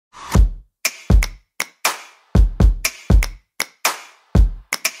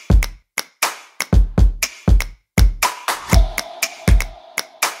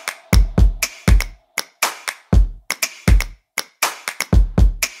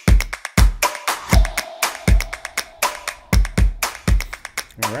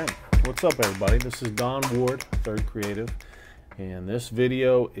All right, what's up everybody? This is Don Ward, Third Creative, and this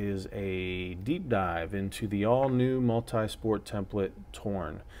video is a deep dive into the all-new multi-sport template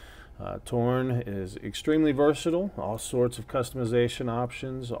Torn. Torn is extremely versatile, all sorts of customization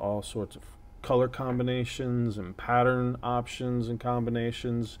options, all sorts of color combinations and pattern options and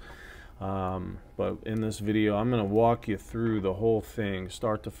combinations. But in this video I'm going to walk you through the whole thing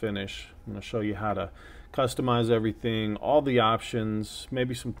start to finish. I'm going to show you how to customize everything, all the options,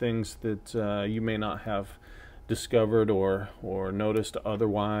 maybe some things that you may not have discovered or noticed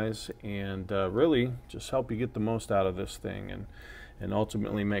otherwise, and really just help you get the most out of this thing and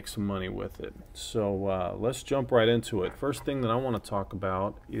ultimately make some money with it. So let's jump right into it. First thing that I want to talk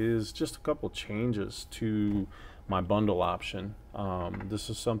about is just a couple changes to my bundle option. This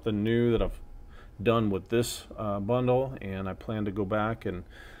is something new that I've done with this bundle, and I plan to go back and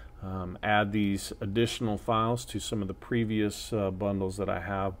add these additional files to some of the previous bundles that I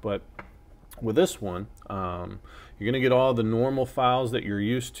have. But with this one, you're going to get all the normal files that you're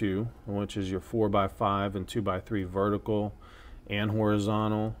used to, which is your 4x5 and 2x3 vertical and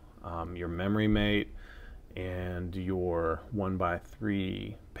horizontal, your memory mate, and your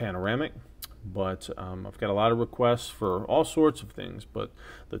 1x3 panoramic. But I've got a lot of requests for all sorts of things, but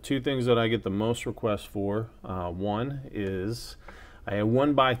the two things that I get the most requests for, one is a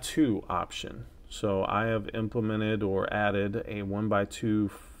 1x2 option. So I have implemented or added a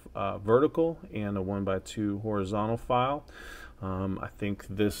 1x2 vertical and a 1x2 horizontal file. I think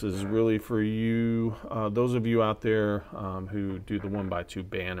this is really for you, those of you out there who do the 1x2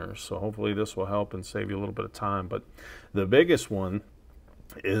 banners. So hopefully this will help and save you a little bit of time. But the biggest one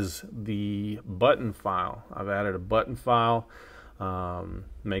is the button file. I've added a button file.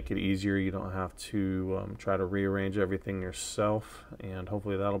 Make it easier. You don't have to try to rearrange everything yourself, and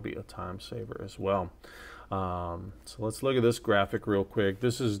hopefully that'll be a time saver as well. So let's look at this graphic real quick.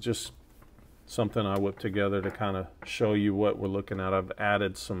 This is just something I whipped together to kind of show you what we're looking at. I've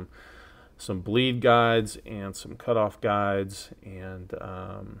added some bleed guides and some cutoff guides, and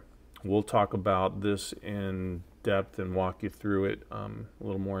we'll talk about this in depth and walk you through it a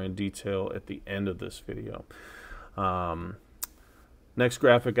little more in detail at the end of this video. Next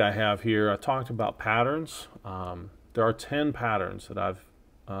graphic I have here, I talked about patterns. There are 10 patterns that I've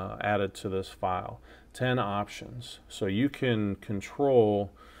added to this file, 10 options. So you can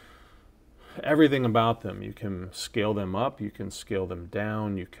control everything about them. You can scale them up, you can scale them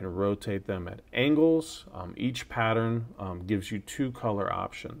down, you can rotate them at angles. Each pattern gives you two color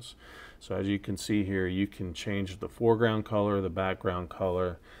options. So as you can see here, you can change the foreground color, the background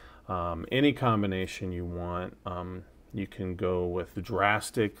color, any combination you want. You can go with the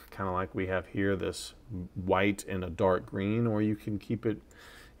drastic, kind of like we have here, this white and a dark green, or you can keep it,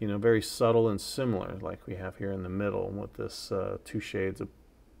 you know, very subtle and similar, like we have here in the middle with this two shades of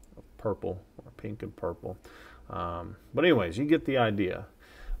purple, or pink and purple. But anyways, you get the idea.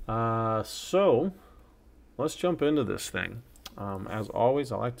 So let's jump into this thing. As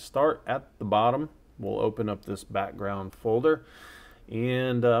always, I like to start at the bottom. We'll open up this background folder,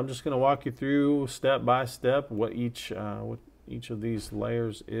 and I'm just going to walk you through step by step what each of these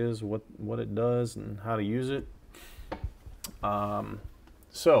layers is, what it does, and how to use it.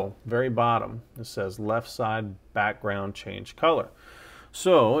 So very bottom, it says left side background change color.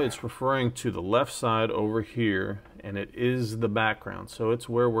 So it's referring to the left side over here, and it is the background. So it's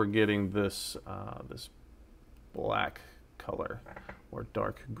where we're getting this this black color or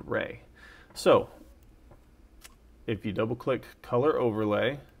dark gray. So if you double click color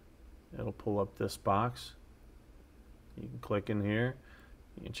overlay, it'll pull up this box. You can click in here,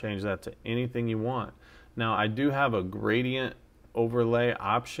 you can change that to anything you want. Now I do have a gradient overlay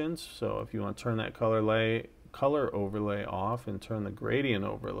options, so if you want to turn that color overlay off and turn the gradient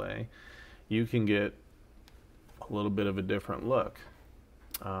overlay, you can get a little bit of a different look,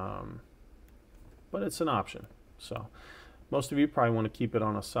 but it's an option. So most of you probably want to keep it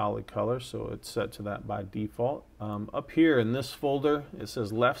on a solid color, so it's set to that by default. Up here in this folder, it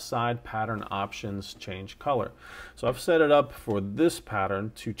says left side pattern options change color. So I've set it up for this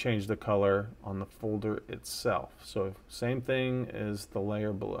pattern to change the color on the folder itself. So same thing as the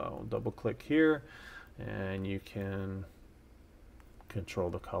layer below. Double click here, and you can control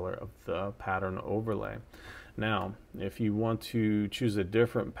the color of the pattern overlay. Now, if you want to choose a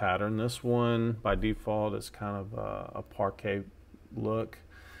different pattern, this one by default is kind of a parquet look.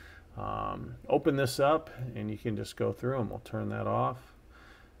 Open this up, and you can just go through them. We'll turn that off,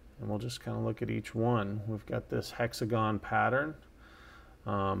 and we'll just kind of look at each one. We've got this hexagon pattern,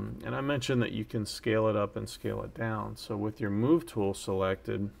 and I mentioned that you can scale it up and scale it down. So with your move tool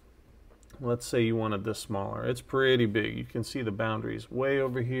selected, let's say you wanted this smaller. It's pretty big. You can see the boundaries way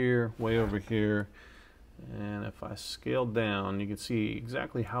over here, way over here. And if I scale down, you can see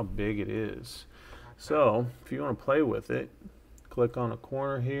exactly how big it is. So if you want to play with it, click on a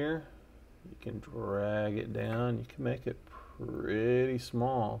corner here. You can drag it down. You can make it pretty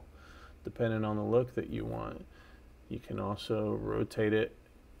small depending on the look that you want. You can also rotate it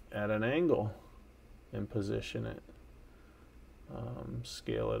at an angle and position it.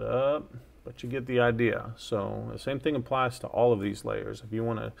 Scale it up, but you get the idea. So the same thing applies to all of these layers. If you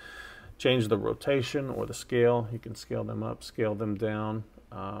want to change the rotation or the scale, you can scale them up, scale them down.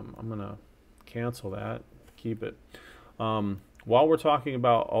 I'm going to cancel that, keep it. While we're talking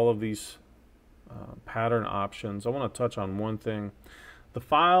about all of these pattern options, I want to touch on one thing. The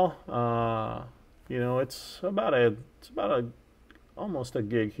file, you know, it's about almost a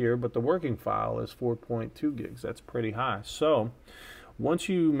gig here, but the working file is 4.2 gigs. That's pretty high. So once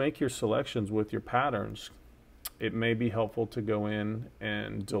you make your selections with your patterns, it may be helpful to go in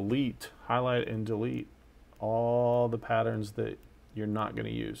and highlight and delete all the patterns that you're not going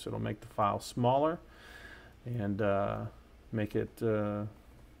to use. It'll make the file smaller and make it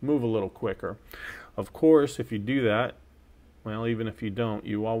move a little quicker. Of course, if you do that, well, even if you don't,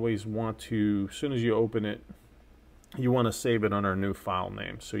 you always want to, as soon as you open it, you want to save it under a new file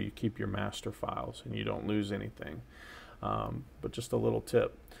name so you keep your master files and you don't lose anything. But just a little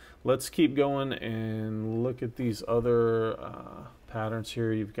tip. Let's keep going and look at these other patterns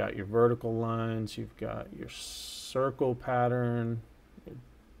here. You've got your vertical lines, you've got your circle pattern, your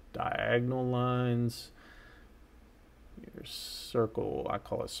diagonal lines, your circle, I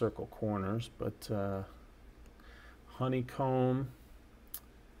call it circle corners, but honeycomb,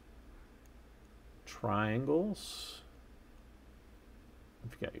 triangles.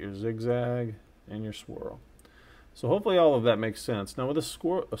 You've got your zigzag and your swirl. So hopefully all of that makes sense. Now with a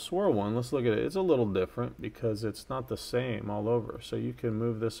swirl one, let's look at it. It's a little different because it's not the same all over. So you can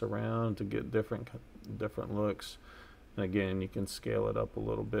move this around to get different looks. And again, you can scale it up a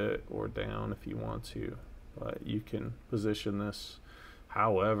little bit or down if you want to. But you can position this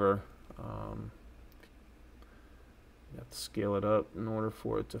however. You have to scale it up in order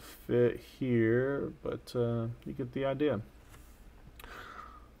for it to fit here, but you get the idea.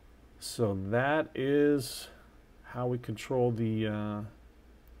 So that is how we control the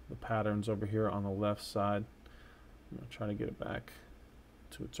patterns over here on the left side. I'm going to try to get it back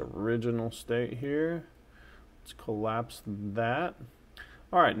to its original state here. Let's collapse that.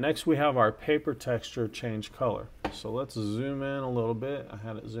 All right, next we have our paper texture change color. So let's zoom in a little bit. I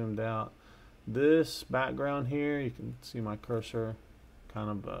had it zoomed out. This background here, you can see my cursor, kind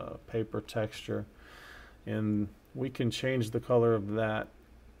of a paper texture, and we can change the color of that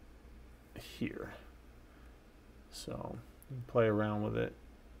here. So you can play around with it.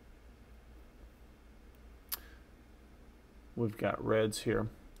 We've got reds here.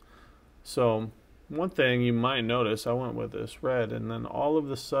 So one thing you might notice, I went with this red, and then all of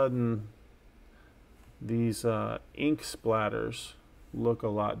a sudden these ink splatters look a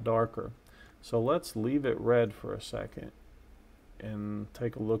lot darker. So let's leave it red for a second and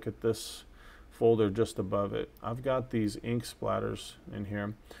take a look at this folder just above it. I've got these ink splatters in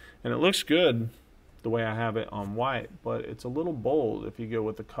here, and it looks good the way I have it on white, but it's a little bold if you go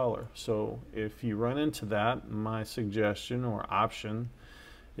with the color. So if you run into that, my suggestion or option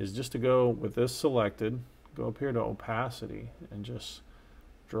is just to go with this selected, go up here to opacity and just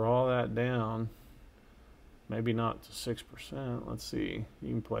draw that down, maybe not to 6%. Let's see, you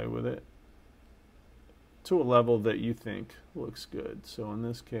can play with it to a level that you think looks good. So in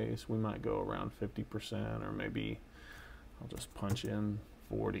this case, we might go around 50%, or maybe I'll just punch in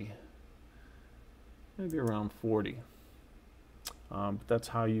 40. Maybe around 40. But that's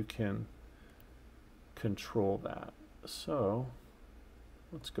how you can control that. So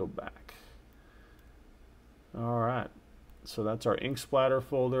let's go back. All right. So that's our ink splatter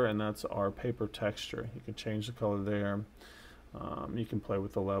folder, and that's our paper texture. You can change the color there. You can play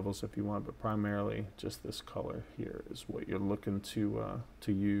with the levels if you want, but primarily just this color here is what you're looking to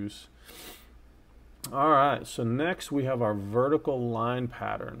use. All right, so next we have our vertical line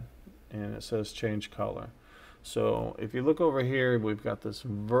pattern, and it says change color. So if you look over here, we've got this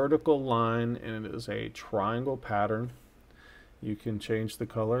vertical line, and it is a triangle pattern. You can change the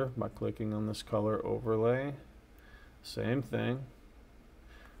color by clicking on this color overlay. Same thing.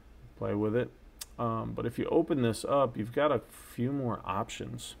 Play with it. But if you open this up, you've got a few more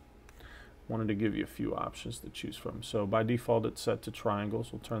options. Wanted to give you a few options to choose from. So by default, it's set to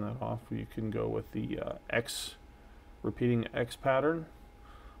triangles. We'll turn that off. You can go with the repeating X pattern.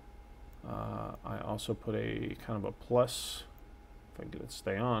 I also put a kind of a plus, if I can get it to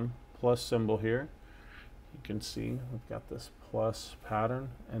stay on, plus symbol here. You can see we've got this plus pattern,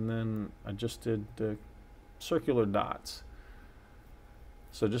 and then I just did the circular dots.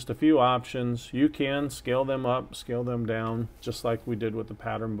 So just a few options. You can scale them up, scale them down, just like we did with the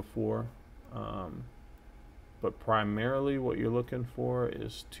pattern before. But primarily what you're looking for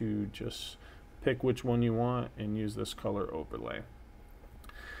is to just pick which one you want and use this color overlay.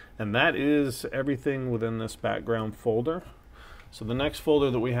 And that is everything within this background folder. So the next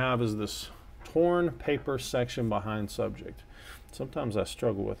folder that we have is this torn paper section behind subject. Sometimes I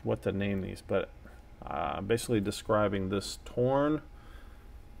struggle with what to name these, but basically describing this torn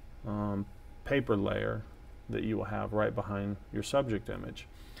paper layer that you will have right behind your subject image.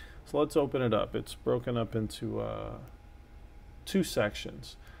 So let's open it up. It's broken up into two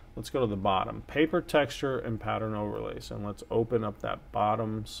sections. Let's go to the bottom, paper texture and pattern overlays, and let's open up that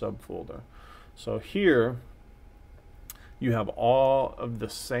bottom subfolder. So here you have all of the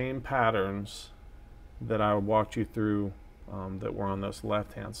same patterns that I walked you through that were on this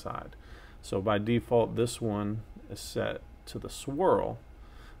left hand side. So by default this one is set to the swirl,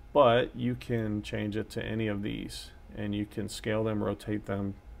 but you can change it to any of these, and you can scale them, rotate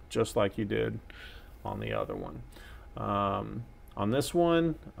them just like you did on the other one. On this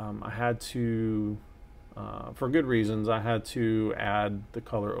one, I had to, for good reasons, I had to add the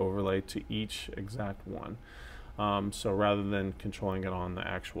color overlay to each exact one. So rather than controlling it on the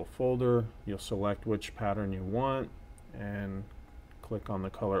actual folder, you'll select which pattern you want and click on the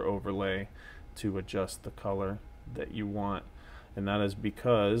color overlay to adjust the color that you want. And that is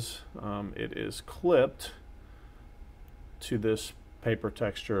because it is clipped to this paper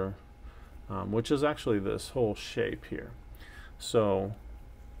texture, which is actually this whole shape here. So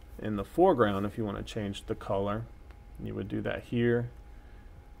in the foreground, if you want to change the color, you would do that here,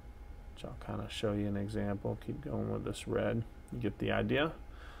 which I'll kind of show you an example. Keep going with this red. You get the idea.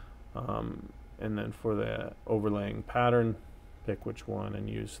 And then for the overlaying pattern, pick which one and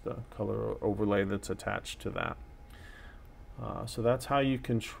use the color overlay that's attached to that. So that's how you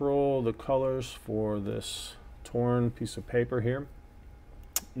control the colors for this torn piece of paper here.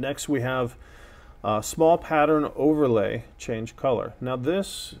 Next we have small pattern overlay, change color. Now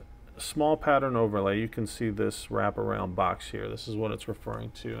this small pattern overlay, you can see this wraparound box here. This is what it's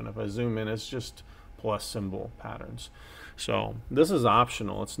referring to, and if I zoom in, it's just plus symbol patterns. So this is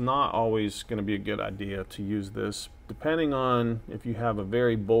optional. It's not always going to be a good idea to use this, depending on if you have a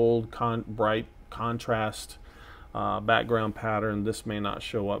very bold, bright contrast background pattern. This may not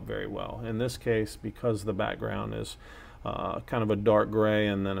show up very well. In this case, because the background is kind of a dark gray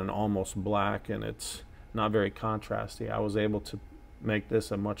and then an almost black, and it's not very contrasty, I was able to make this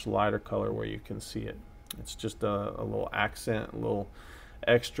a much lighter color where you can see it. It's just a little accent, a little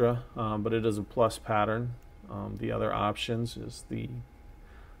extra, but it is a plus pattern. The other options is the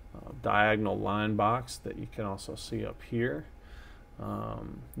diagonal line box that you can also see up here.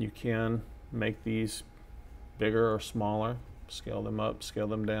 You can make these bigger or smaller, scale them up, scale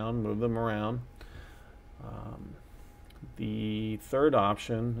them down, move them around. The third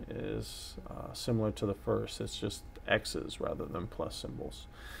option is similar to the first. It's just X's rather than plus symbols,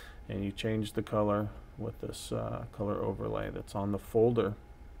 and you change the color with this color overlay that's on the folder.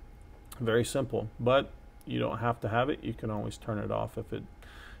 Very simple, but you don't have to have it. You can always turn it off if it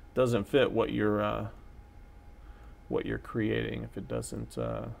doesn't fit what you're creating, if it doesn't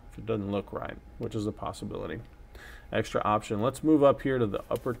look right, which is a possibility. Extra option. Let's move up here to the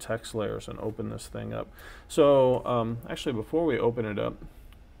upper text layers and open this thing up. So actually, before we open it up,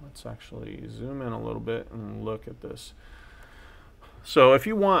 let's actually zoom in a little bit and look at this. So if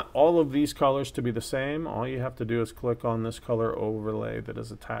you want all of these colors to be the same, all you have to do is click on this color overlay that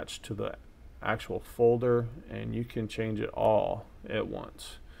is attached to the actual folder, and you can change it all at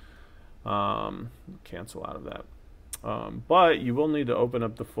once. Cancel out of that. But you will need to open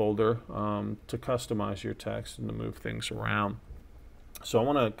up the folder to customize your text and to move things around. So I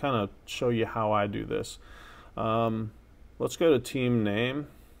want to kind of show you how I do this. Let's go to team name,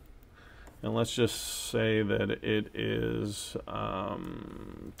 and let's just say that it is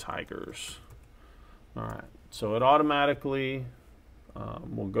Tigers. All right, so it automatically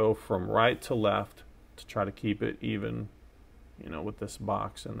will go from right to left to try to keep it even, you know, with this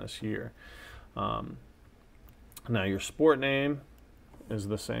box and this year. Now your sport name is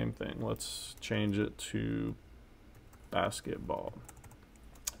the same thing. Let's change it to basketball.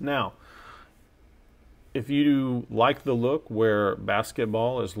 Now, if you like the look where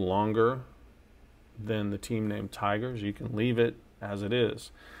basketball is longer than the team name Tigers, you can leave it as it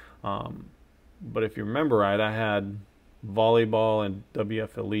is. But if you remember right, I had volleyball and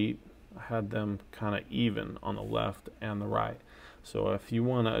WF Elite. I had them kind of even on the left and the right. So if you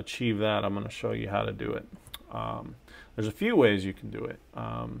want to achieve that, I'm going to show you how to do it. There's a few ways you can do it.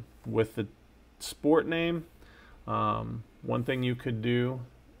 With the sport name, one thing you could do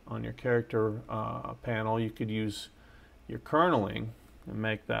on your character panel, you could use your kerneling and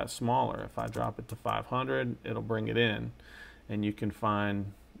make that smaller. If I drop it to 500, it'll bring it in, and you can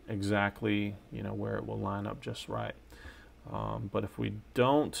find exactly, you know, where it will line up just right. But if we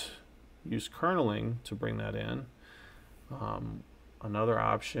don't use kerneling to bring that in, another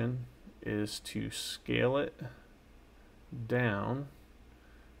option is to scale it down.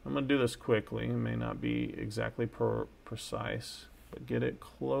 I'm going to do this quickly. It may not be exactly precise, but get it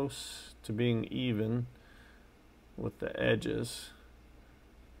close to being even with the edges.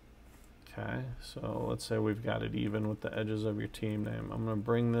 Okay, so let's say we've got it even with the edges of your team name. I'm going to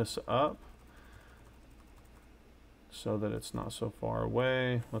bring this up so that it's not so far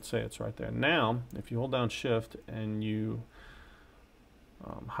away. Let's say it's right there. Now, if you hold down Shift and you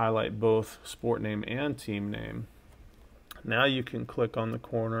highlight both sport name and team name, now you can click on the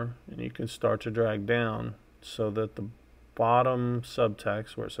corner and you can start to drag down so that the bottom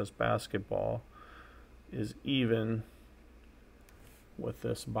subtext where it says basketball is even with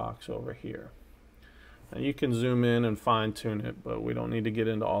this box over here. Now you can zoom in and fine tune it, but we don't need to get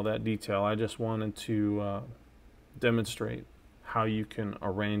into all that detail. I just wanted to demonstrate how you can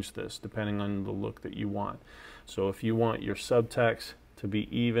arrange this depending on the look that you want. So if you want your subtext to be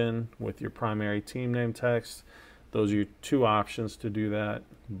even with your primary team name text, those are your two options to do that.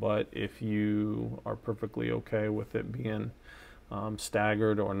 But if you are perfectly okay with it being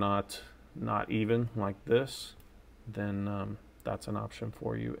staggered or not even like this, then that's an option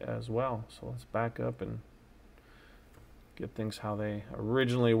for you as well. So let's back up and get things how they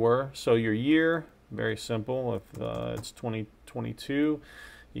originally were. So your year, very simple. If it's 2022,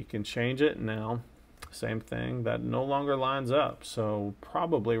 you can change it now. Same thing, that no longer lines up. So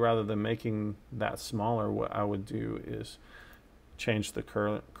probably rather than making that smaller, what I would do is change the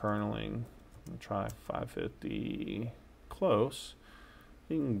kerneling. I'll try 550 close.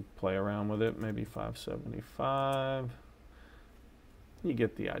 You can play around with it, maybe 575. You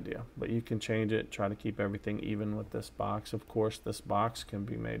get the idea, but you can change it, try to keep everything even with this box. Of course, this box can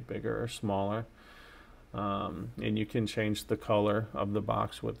be made bigger or smaller. And you can change the color of the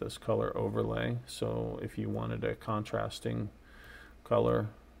box with this color overlay. So if you wanted a contrasting color,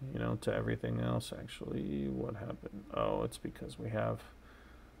 you know, to everything else, actually, what happened? Oh, it's because we have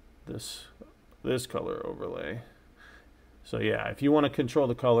this color overlay. So yeah, if you want to control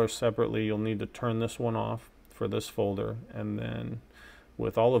the color separately, you'll need to turn this one off for this folder, and then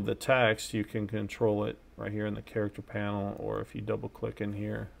with all of the text, you can control it right here in the character panel, or if you double click in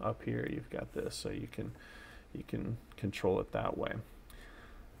here, up here, you've got this, so you can control it that way.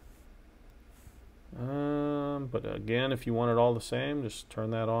 But again, if you want it all the same, just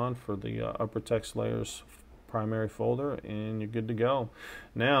turn that on for the upper text layers primary folder, and you're good to go.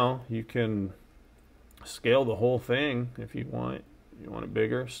 Now you can scale the whole thing if you want. If you want it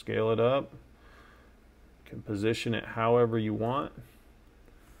bigger, scale it up. You can position it however you want.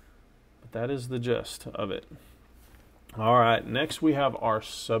 That is the gist of it. All right, next we have our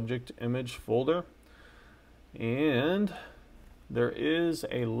subject image folder, and there is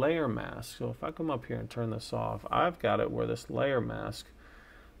a layer mask. So if I come up here and turn this off, I've got it where this layer mask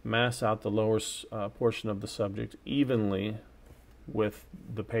masks out the lower portion of the subject evenly with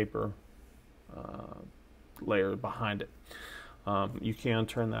the paper layer behind it. You can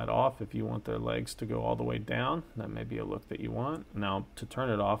turn that off if you want their legs to go all the way down. That may be a look that you want. Now to turn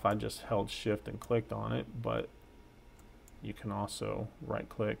it off, I just held Shift and clicked on it, but you can also right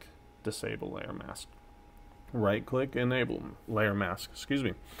click, disable layer mask. Right click, enable layer mask, excuse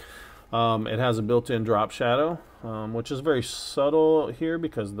me. It has a built-in drop shadow, which is very subtle here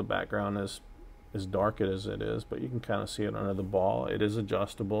because the background is as dark as it is, but you can kind of see it under the ball. It is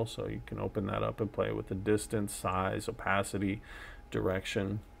adjustable, so you can open that up and play with the distance, size, opacity,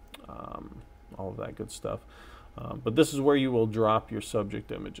 direction, all of that good stuff. But this is where you will drop your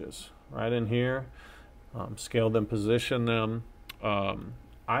subject images, right in here. Scale them, position them.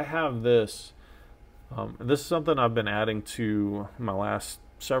 I have this. This is something I've been adding to my last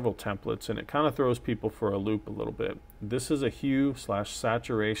several templates, and it kind of throws people for a loop a little bit. This is a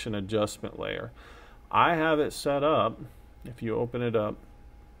hue/saturation adjustment layer. I have it set up, if you open it up,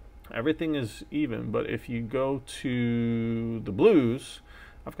 everything is even, but if you go to the blues,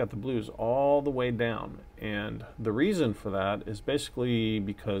 I've got the blues all the way down, and the reason for that is basically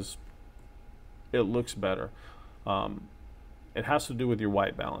because it looks better. It has to do with your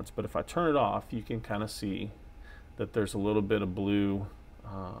white balance, but if I turn it off, you can kind of see that there's a little bit of blue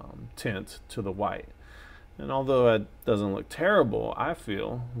tint to the white. And although it doesn't look terrible, I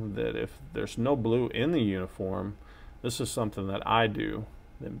feel that if there's no blue in the uniform, this is something that I do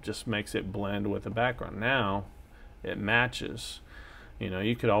that just makes it blend with the background. Now it matches. You know,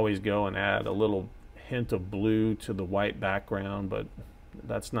 you could always go and add a little hint of blue to the white background, but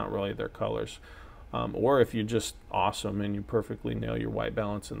that's not really their colors. Or if you're just awesome and you perfectly nail your white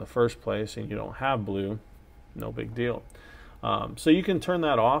balance in the first place and you don't have blue, no big deal. So you can turn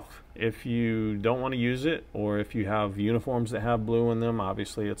that off if you don't want to use it, or if you have uniforms that have blue in them.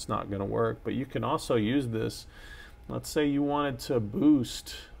 Obviously it's not going to work, but you can also use this. Let's say you wanted to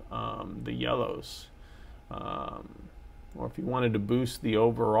boost the yellows, or if you wanted to boost the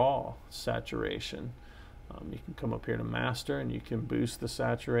overall saturation, you can come up here to master and you can boost the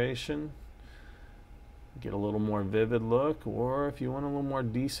saturation, get a little more vivid look. Or if you want a little more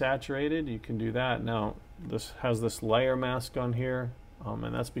desaturated, you can do that. Now this has this layer mask on here,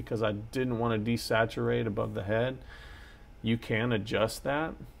 and that's because I didn't want to desaturate above the head. You can adjust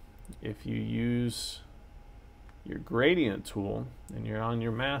that if you use your gradient tool and you're on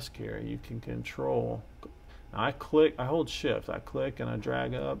your mask here. You can control. I hold shift, I click and I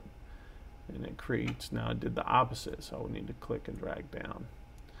drag up and it creates. Now I did the opposite, so I would need to click and drag down.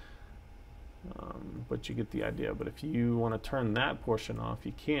 But you get the idea. But if you want to turn that portion off,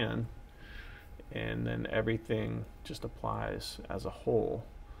 you can, and then everything just applies as a whole.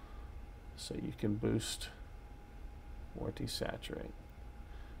 So you can boost or desaturate.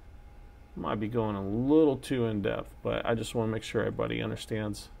 Might be going a little too in depth, but I just want to make sure everybody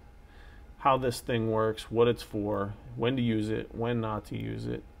understands how this thing works, what it's for, when to use it, when not to use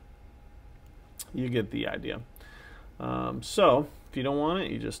it. You get the idea. So if you don't want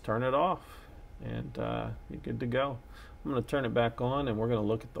it, you just turn it off and you're good to go. I'm going to turn it back on and we're going to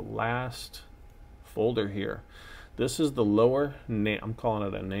look at the last folder here. This is the lower name. I'm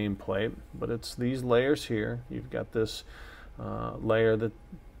calling it a nameplate, but it's these layers here. You've got this layer that's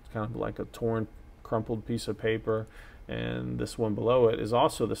kind of like a torn, crumpled piece of paper, and this one below it is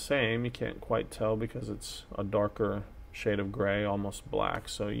also the same. You can't quite tell because it's a darker shade of gray, almost black,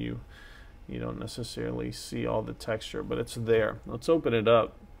 so you don't necessarily see all the texture, but it's there. Let's open it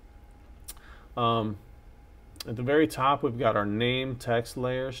up. At the very top, we've got our name text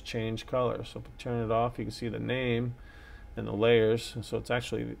layers, change color. So if we turn it off, you can see the name and the layers. So it's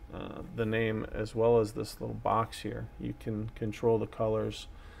actually the name as well as this little box here. You can control the colors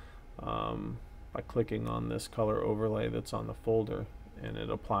by clicking on this color overlay that's on the folder, and it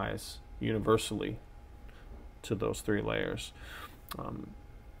applies universally to those three layers.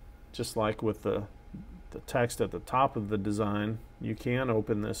 Just like with the text at the top of the design, you can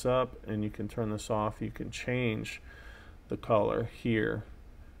open this up and you can turn this off. You can change the color here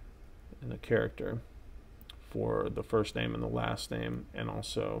in the character for the first name and the last name, and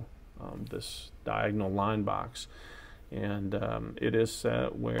also this diagonal line box. And it is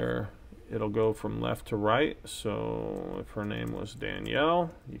set where it'll go from left to right. So if her name was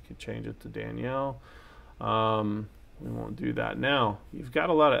Danielle, you could change it to Danielle. We won't do that. Now, you've got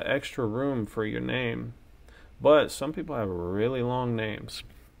a lot of extra room for your name, but some people have really long names.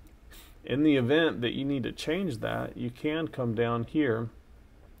 In the event that you need to change that, you can come down here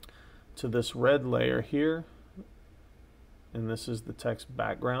to this red layer here, and this is the text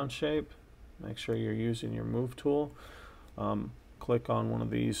background shape. Make sure you're using your move tool. Click on one of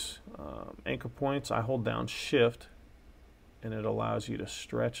these anchor points. I hold down shift and it allows you to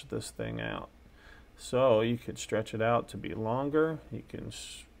stretch this thing out. So you could stretch it out to be longer, you can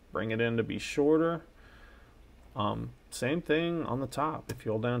bring it in to be shorter. Same thing on the top. If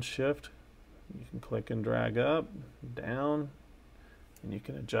you hold down shift, you can click and drag up, down, and you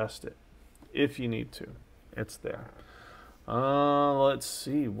can adjust it if you need to. It's there. Let's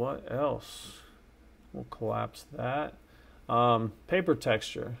see what else. We'll collapse that. Paper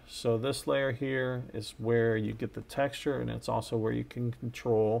texture. So this layer here is where you get the texture, and it's also where you can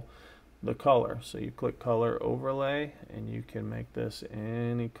control the color. So you click color overlay and you can make this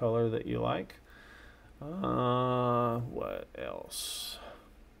any color that you like. What else?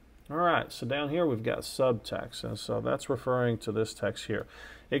 Alright, so down here we've got subtext, and so that's referring to this text here.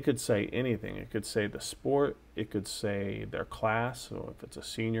 It could say anything. It could say the sport, it could say their class, so if it's a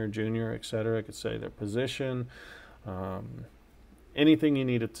senior, junior, etc. It could say their position. Anything you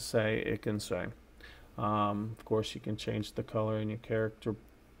need it to say, it can say. Of course, you can change the color in your character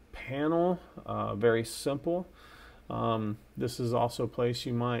panel. Very simple. This is also a place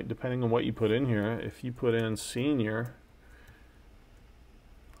you might, depending on what you put in here, if you put in senior.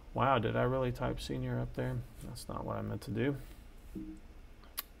 Wow, did I really type senior up there? That's not what I meant to do.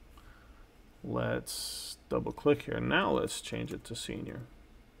 Let's double click here. Now let's change it to senior.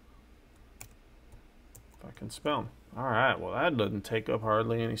 if I can spell. All right, well that doesn't take up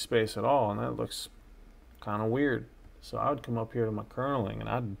hardly any space at all, and that looks kind of weird. So I would come up here to my kerneling, and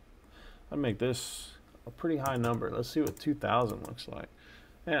I'd make this a pretty high number. Let's see what 2000 looks like.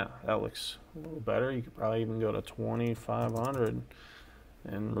 Yeah, that looks a little better. You could probably even go to 2500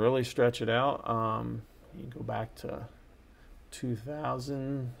 and really stretch it out. You can go back to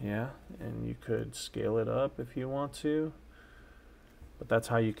 2000, yeah, and you could scale it up if you want to. But that's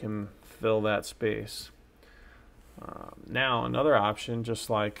how you can fill that space. Now another option, just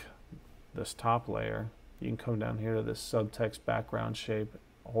like this top layer, you can come down here to this subtext background shape,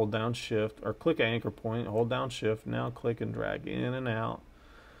 hold down shift, or click anchor point, hold down shift, now click and drag in and out.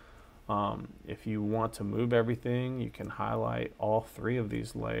 If you want to move everything, you can highlight all three of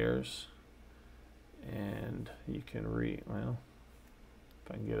these layers, and you can well,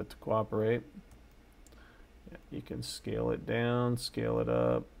 if I can get it to cooperate, you can scale it down, scale it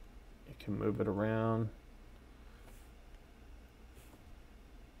up, you can move it around.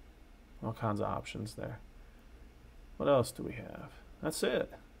 All kinds of options there. What else do we have? That's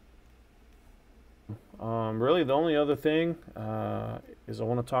it. Really the only other thing is I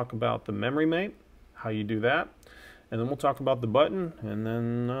want to talk about the memory mate, how you do that, and then we'll talk about the button, and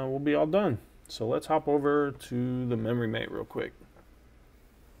then we'll be all done. So let's hop over to the memory mate real quick.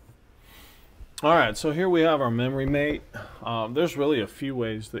 Alright, so here we have our memory mate. There's really a few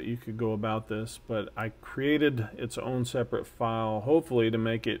ways that you could go about this, but I created its own separate file, hopefully to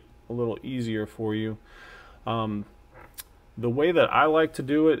make it a little easier for you. The way that I like to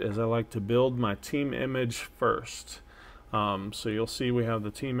do it is I like to build my team image first. So you'll see we have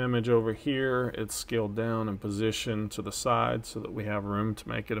the team image over here. It's scaled down and positioned to the side so that we have room to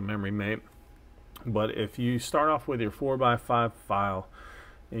make it a memory mate. But if you start off with your 4x5 file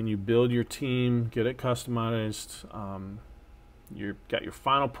and you build your team, get it customized, you've got your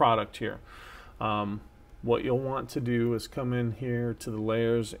final product here. What you'll want to do is come in here to the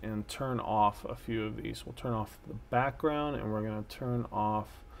layers and turn off a few of these. We'll turn off the background, and we're going to turn off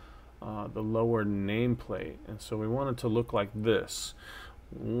the lower nameplate. And so we want it to look like this.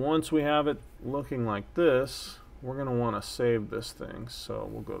 Once we have it looking like this, we're going to want to save this thing. So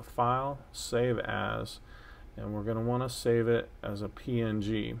we'll go to File, Save As, and we're going to want to save it as a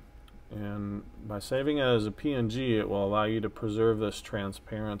PNG. And by saving it as a PNG, it will allow you to preserve this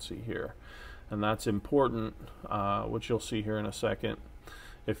transparency here. And that's important, which you'll see here in a second.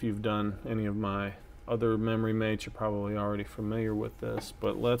 If you've done any of my other memory mates, you're probably already familiar with this,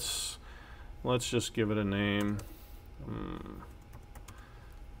 but let's just give it a name.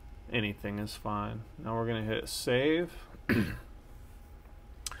 Anything is fine. Now we're going to hit save. Now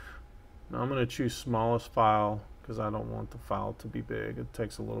I'm going to choose smallest file because I don't want the file to be big. It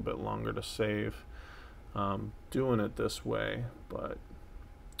takes a little bit longer to save doing it this way, but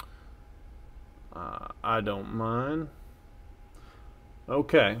I don't mind.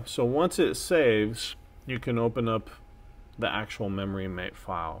 Okay, so once it saves, you can open up the actual memory mate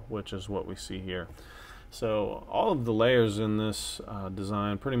file, which is what we see here. So all of the layers in this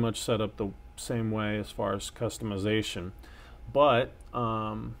design pretty much set up the same way as far as customization, but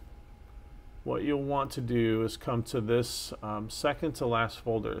what you'll want to do is come to this second to last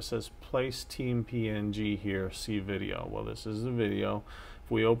folder. It says place team PNG here, see video. Well, this is the video.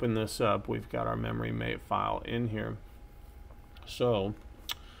 If we open this up, we've got our memory mate file in here. So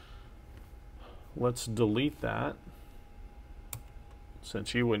let's delete that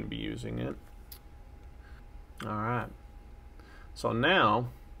since you wouldn't be using it. Alright, so now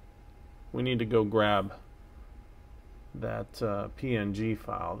we need to go grab that PNG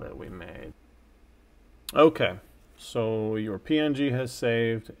file that we made. Okay, so your PNG has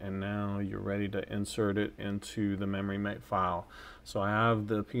saved, and now you're ready to insert it into the memory mate file. So I have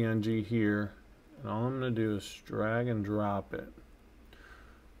the PNG here, and all I'm going to do is drag and drop it.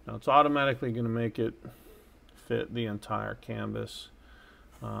 Now it's automatically going to make it fit the entire canvas.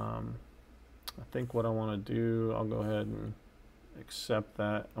 I think what I want to do, I'll go ahead and accept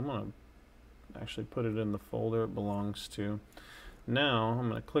that. I'm going to actually put it in the folder it belongs to. Now I'm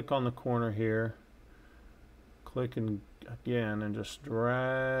going to click on the corner here, click again, and just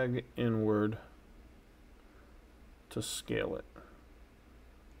drag inward to scale it.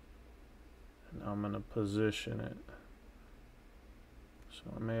 And I'm going to position it. So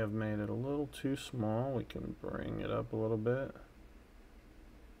I may have made it a little too small. We can bring it up a little bit.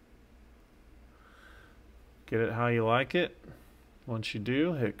 Get it how you like it. Once you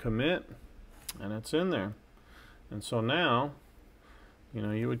do, hit commit, and it's in there. And so now, you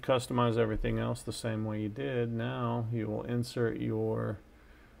know, you would customize everything else the same way you did. Now you will insert your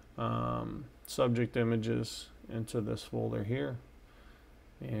subject images into this folder here,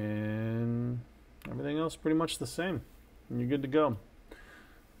 and everything else pretty much the same, and you're good to go.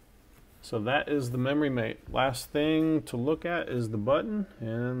 So that is the Memory Mate. Last thing to look at is the button,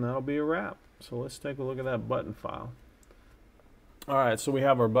 and that'll be a wrap. So let's take a look at that button file. Alright, so we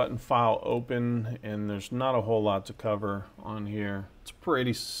have our button file open, and there's not a whole lot to cover on here. It's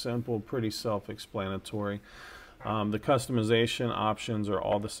pretty simple, pretty self-explanatory. The customization options are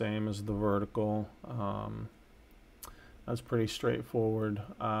all the same as the vertical. That's pretty straightforward.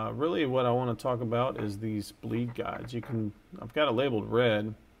 Really what I want to talk about is these bleed guides. I've got it labeled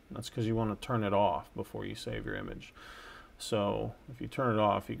red. That's because you want to turn it off before you save your image. So if you turn it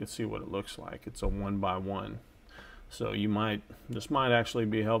off, you can see what it looks like. It's a 1x1. So this might actually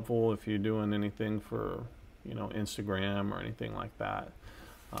be helpful if you're doing anything for, Instagram or anything like that.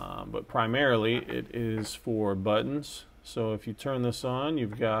 But primarily it is for buttons. So if you turn this on,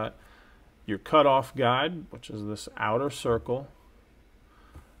 you've got your cutoff guide, which is this outer circle,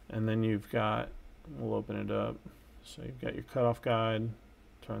 and then you've got, we'll open it up. So you've got your cutoff guide.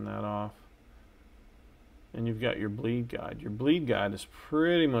 Turn that off, and you've got your bleed guide. Your bleed guide is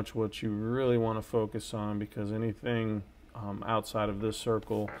pretty much what you really want to focus on, because anything outside of this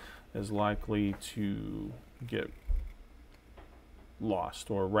circle is likely to get lost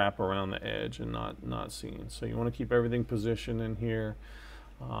or wrap around the edge and not seen. So you want to keep everything positioned in here,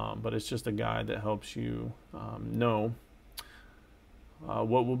 but it's just a guide that helps you know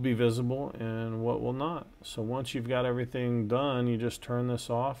what will be visible and what will not. So once you've got everything done, you just turn this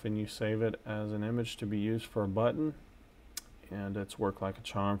off and you save it as an image to be used for a button, and it's worked like a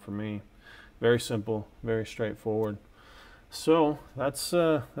charm for me. Very simple, very straightforward. So that's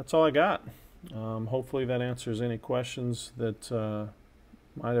all I got. Hopefully that answers any questions that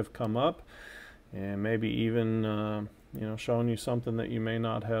might have come up, and maybe even showing you something that you may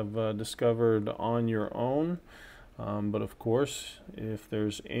not have discovered on your own. But of course, if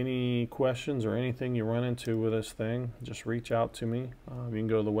there's any questions or anything you run into with this thing, just reach out to me. You can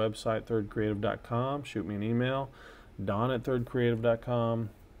go to the website thirdcreative.com, shoot me an email, don@thirdcreative.com,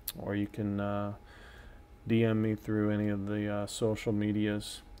 or you can DM me through any of the social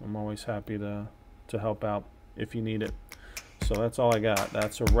medias. I'm always happy to help out if you need it. So that's all I got.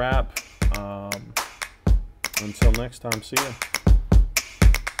 That's a wrap. Until next time, see ya.